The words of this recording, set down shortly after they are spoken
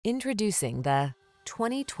Introducing the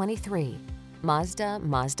 2023 Mazda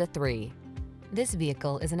Mazda3. This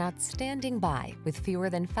vehicle is an outstanding buy with fewer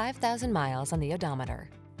than 5,000 miles on the odometer.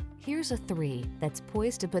 Here's a 3 that's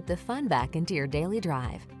poised to put the fun back into your daily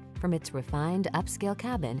drive. From its refined upscale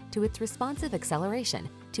cabin to its responsive acceleration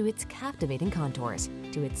to its captivating contours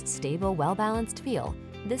to its stable, well-balanced feel,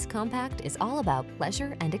 this compact is all about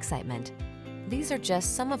pleasure and excitement. These are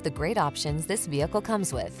just some of the great options this vehicle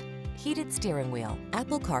comes with: heated steering wheel,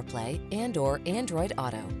 Apple CarPlay and/or Android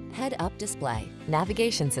Auto, head-up display,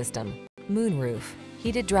 navigation system, moonroof,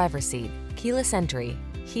 heated driver's seat, keyless entry,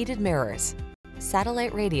 heated mirrors,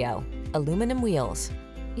 satellite radio, aluminum wheels.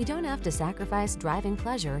 You don't have to sacrifice driving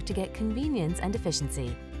pleasure to get convenience and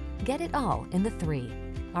efficiency. Get it all in the 3.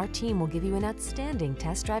 Our team will give you an outstanding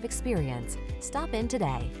test drive experience. Stop in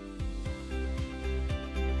today.